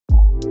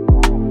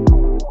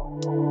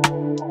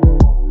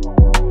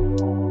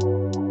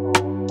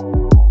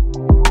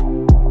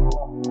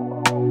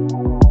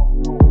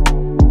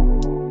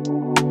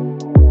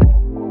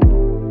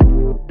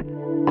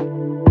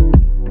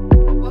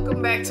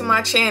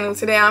my channel.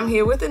 Today I'm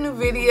here with a new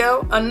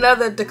video,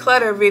 another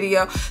declutter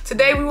video.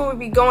 Today we will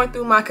be going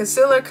through my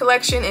concealer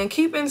collection and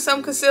keeping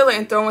some concealer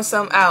and throwing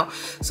some out.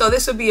 So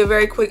this will be a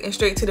very quick and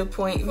straight to the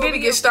point. Before we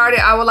get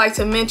started, I would like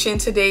to mention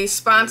today's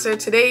sponsor.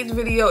 Today's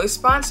video is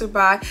sponsored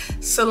by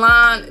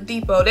Salon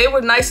Depot. They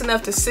were nice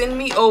enough to send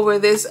me over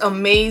this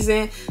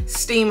amazing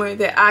steamer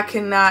that I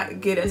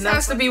cannot get enough. This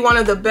has to be one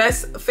of the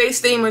best face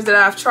steamers that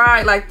I've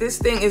tried. Like, this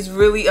thing is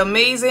really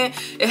amazing.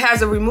 It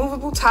has a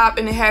removable top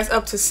and it has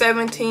up to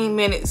 17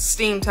 minutes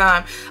steam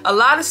time. A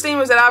lot of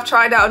steamers that I've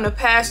tried out in the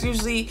past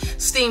usually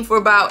steam for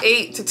about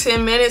 8 to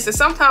 10 minutes, and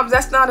sometimes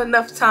that's not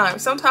enough time.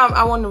 Sometimes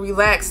I want to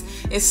relax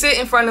and sit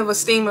in front of a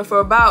steamer for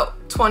about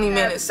 20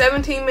 minutes.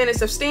 17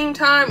 minutes of steam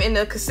time and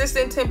a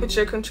consistent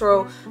temperature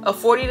control of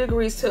 40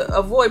 degrees to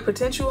avoid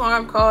potential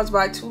harm caused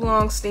by too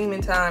long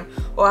steaming time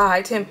or a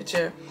high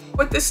temperature.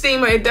 With the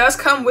steamer, it does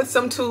come with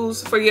some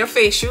tools for your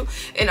facial,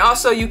 and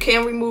also you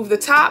can remove the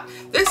top.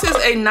 This is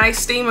a nice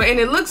steamer and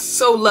it looks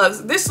so luxe.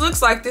 This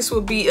looks like this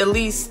would be at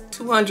least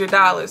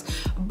 $200,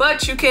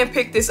 but you can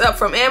pick this up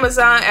from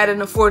Amazon at an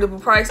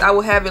affordable price. I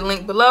will have it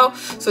linked below,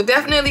 so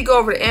definitely go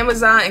over to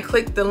Amazon and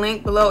click the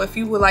link below if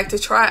you would like to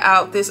try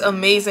out this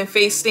amazing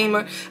face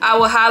steamer. I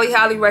will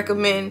highly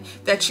recommend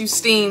that you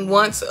steam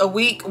once a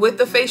week with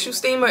the facial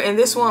steamer, and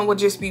this one will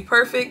just be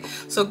perfect.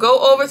 So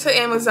go over to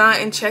Amazon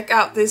and check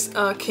out this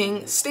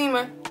King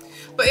steamer.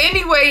 But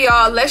anyway,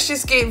 y'all, let's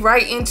just get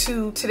right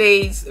into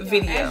today's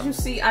video. As you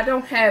see, I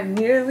don't have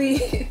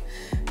nearly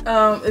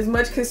as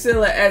much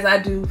concealer as I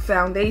do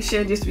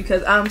foundation, just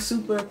because I'm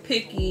super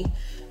picky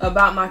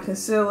about my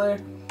concealer.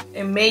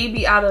 And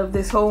maybe out of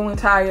this whole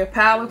entire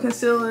pile of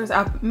concealers,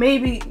 I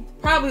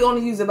probably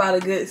only use about a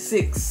good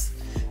six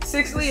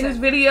in this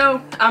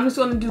video. I'm just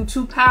going to do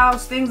 2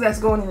 piles, things that's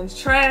going in the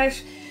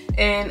trash,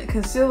 and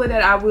concealer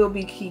that I will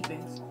be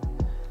keeping.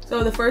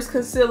 So the first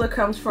concealer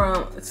comes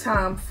from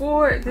Tom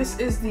Ford. This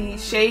is the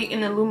Shade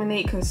and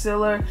Illuminate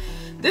concealer.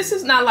 This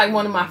is not like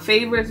one of my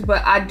favorites,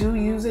 but I do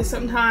use it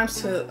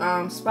sometimes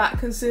to spot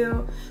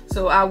conceal,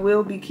 so I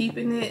will be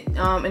keeping it.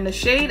 And the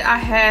shade I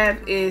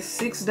have is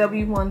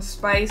 6W1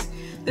 Spice.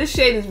 This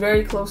shade is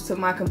very close to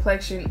my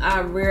complexion.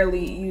 I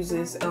rarely use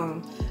this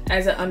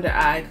as an under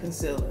eye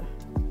concealer.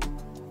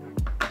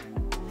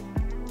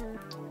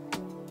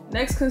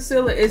 Next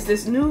concealer is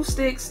this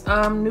NudeSticks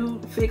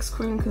Nude Fix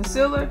Cream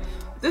Concealer.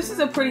 This is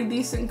a pretty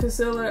decent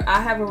concealer. I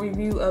have a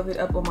review of it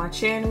up on my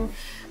channel.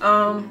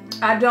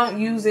 I don't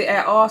use it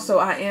at all, so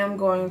I am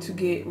going to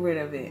get rid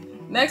of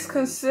it. Next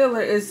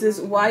concealer is this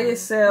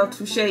Ysl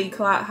Touche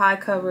Eclat High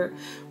Cover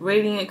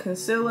Radiant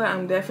Concealer.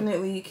 I'm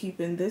definitely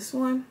keeping this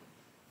one.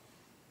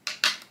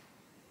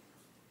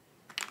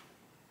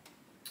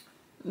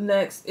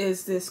 Next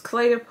is this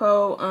Clé de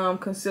Peau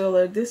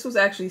concealer. This was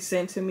actually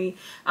sent to me.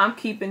 I'm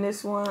keeping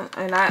this one,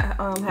 and I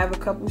have a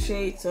couple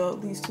shades, so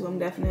these 2 I'm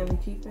definitely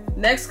keeping.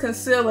 Next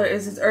concealer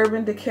is this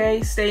Urban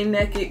Decay Stay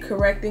Naked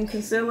Correcting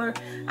Concealer.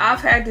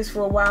 I've had this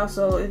for a while,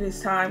 so it is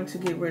time to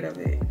get rid of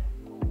it.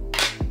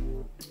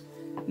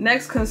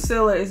 Next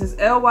concealer is this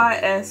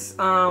LYS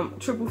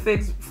Triple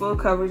Fix Full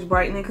Coverage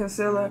Brightening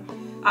Concealer.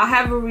 I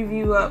have a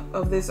review up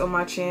of this on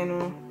my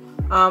channel.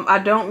 I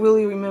don't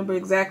really remember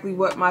exactly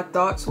what my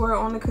thoughts were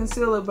on the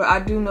concealer, but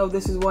I do know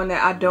this is one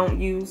that I don't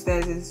use,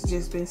 that has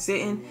just been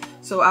sitting,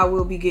 so I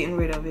will be getting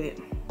rid of it.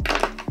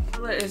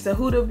 It's the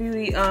Huda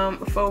Beauty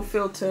Faux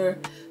Filter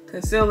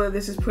Concealer.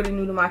 This is pretty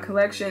new to my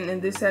collection,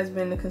 and this has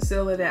been the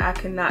concealer that I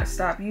cannot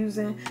stop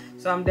using,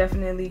 so I'm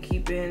definitely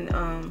keeping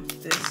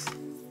this.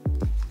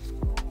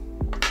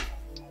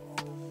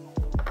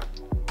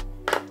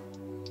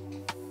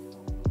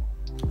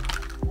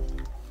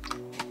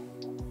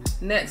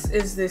 Next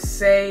is this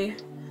Say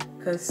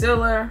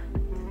concealer.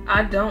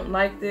 I don't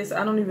like this.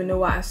 I don't even know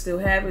why I still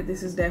have it.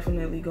 This is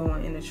definitely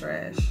going in the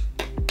trash.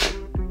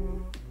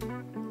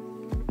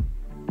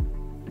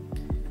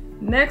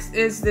 Next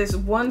is this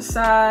One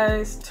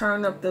Size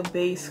Turn Up the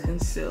Base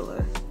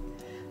concealer.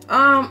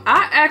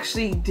 I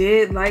actually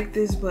did like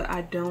this, but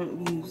I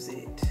don't use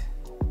it.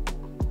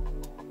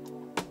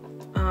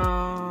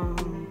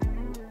 I'm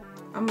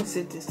gonna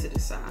sit this to the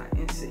side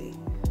and see.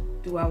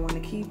 Do I want to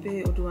keep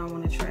it or do I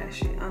want to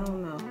trash it? I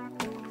don't know.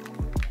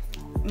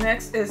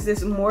 Next is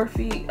this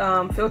Morphe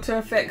Filter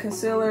Effect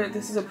Concealer.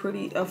 This is a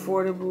pretty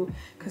affordable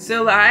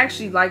concealer. I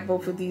actually like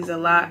both of these a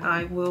lot.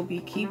 I will be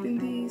keeping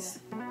these.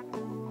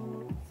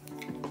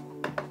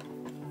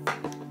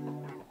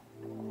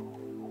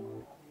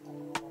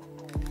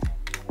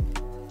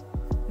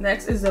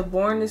 Next is a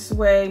Born This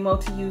Way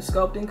Multi-Use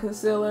Sculpting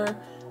Concealer.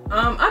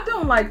 I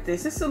don't like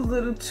this. It's a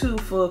little too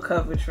full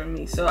coverage for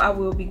me, so I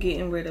will be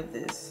getting rid of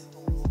this.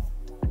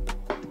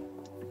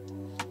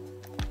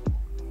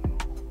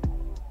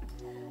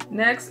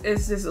 Next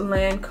is this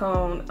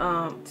Lancome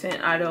Tint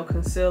Idol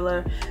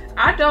Concealer.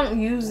 I don't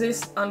use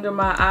this under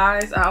my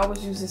eyes. I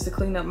always use this to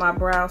clean up my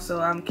brow, so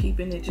I'm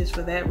keeping it just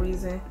for that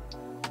reason.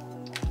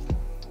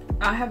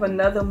 I have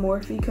another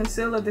Morphe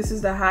concealer. This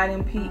is the Hide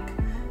and Peak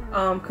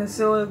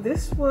concealer.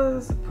 This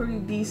was pretty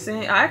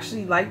decent. I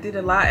actually liked it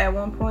a lot at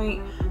one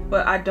point,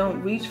 but I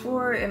don't reach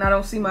for it, and I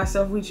don't see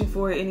myself reaching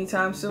for it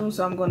anytime soon,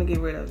 so I'm going to get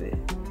rid of it.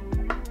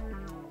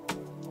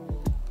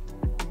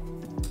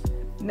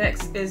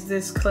 Next is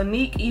this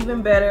Clinique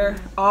Even Better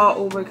All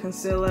Over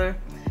Concealer.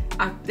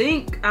 I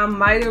think I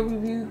might have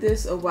reviewed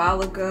this a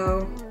while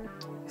ago.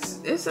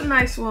 It's a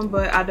nice one,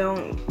 but I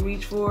don't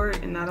reach for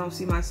it, and I don't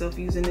see myself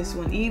using this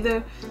one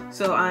either,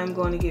 so I'm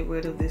going to get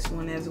rid of this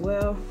one as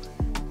well.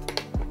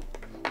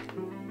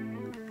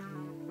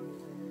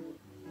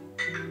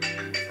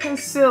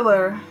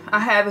 Concealer I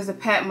have is a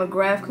Pat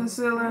McGrath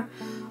concealer.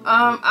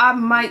 I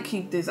might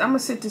keep this. I'm gonna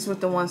sit this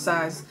with the one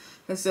size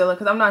concealer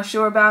because I'm not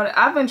sure about it.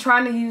 I've been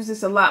trying to use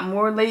this a lot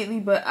more lately,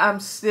 but I'm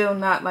still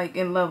not like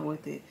in love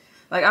with it.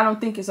 Like, I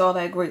don't think it's all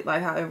that great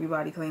like how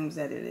everybody claims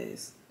that it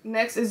is.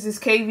 Next is this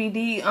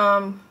KVD.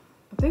 I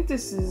think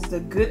this is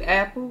the Good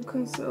Apple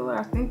concealer.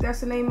 I think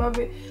that's the name of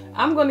it.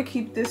 I'm gonna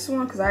keep this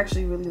one because I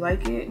actually really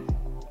like it.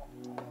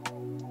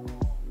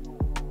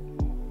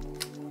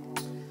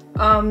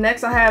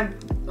 Next I have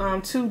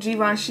two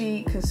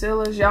Givenchy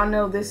concealers. Y'all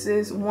know this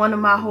is one of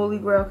my holy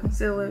grail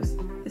concealers.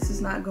 This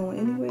is not going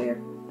anywhere.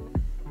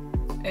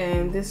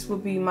 And this will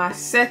be my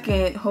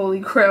second holy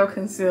grail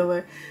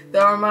concealer, the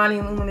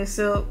Armani Luminous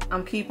Silk.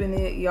 I'm keeping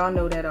it. Y'all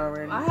know that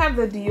already. I have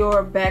the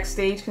Dior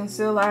Backstage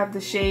concealer. I have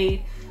the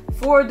shade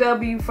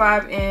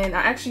 4W5N.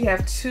 I actually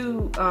have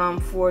two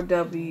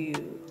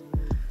 4W.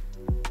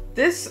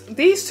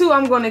 These two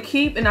I'm going to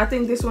keep, and I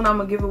think this one I'm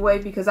going to give away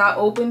because I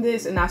opened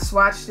this and I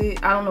swatched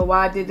it. I don't know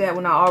why I did that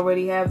when I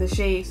already have the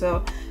shade,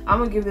 so I'm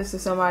going to give this to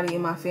somebody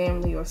in my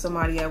family or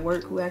somebody at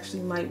work who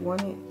actually might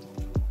want it.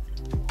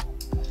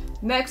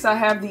 Next I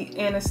have the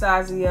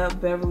Anastasia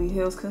Beverly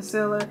Hills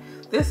concealer.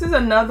 This is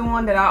another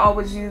one that I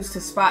always use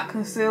to spot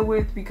conceal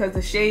with because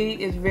the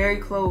shade is very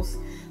close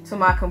to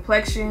my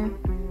complexion,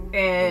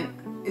 and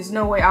there's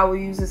no way I will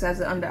use this as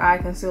an under eye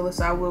concealer,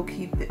 so I will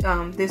keep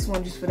this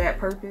one just for that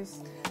purpose.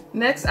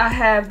 Next I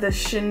have the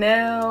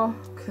Chanel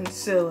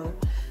concealer.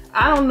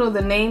 I don't know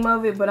the name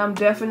of it, but I'm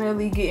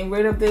definitely getting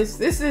rid of this.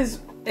 This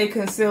is a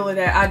concealer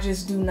that I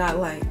just do not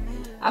like.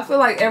 I feel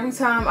like every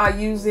time I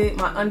use it,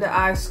 my under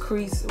eyes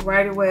crease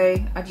right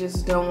away. I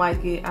just don't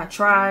like it. I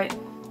tried.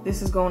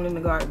 This is going in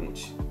the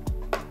garbage.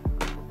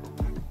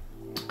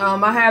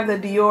 I have the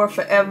Dior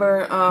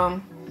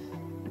Forever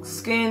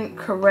Skin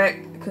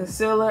Correct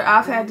concealer.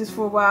 I've had this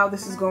for a while.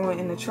 This is going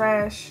in the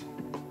trash.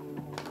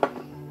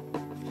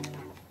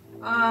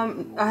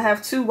 I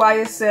have two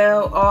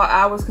YSL All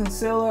Hours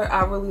concealer.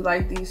 I really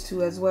like these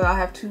two as well. I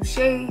have two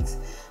shades,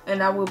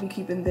 and I will be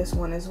keeping this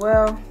one as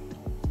well.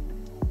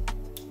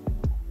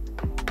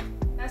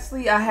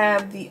 Lastly, I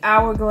have the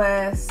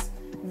Hourglass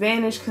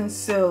Vanish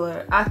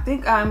concealer. I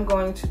think I'm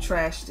going to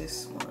trash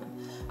this one.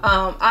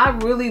 I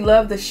really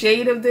love the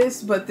shade of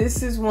this, but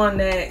this is one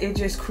that it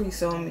just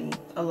creases on me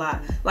a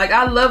lot. Like,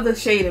 I love the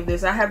shade of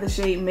this. I have the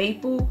shade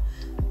Maple,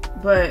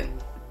 but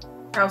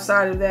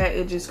outside of that,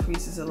 it just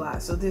creases a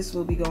lot. So this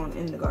will be going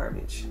in the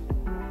garbage.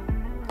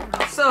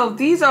 So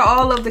these are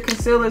all of the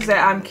concealers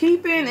that I'm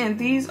keeping, and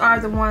these are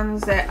the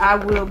ones that I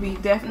will be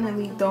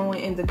definitely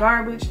throwing in the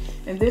garbage,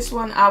 and this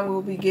one I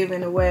will be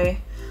giving away.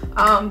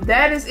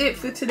 That is it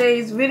for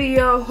today's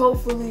video.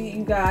 Hopefully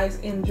you guys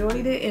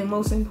enjoyed it, and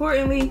most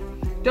importantly,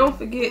 don't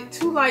forget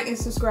to like and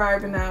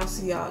subscribe, and I'll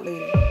see y'all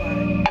later.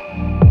 Bye.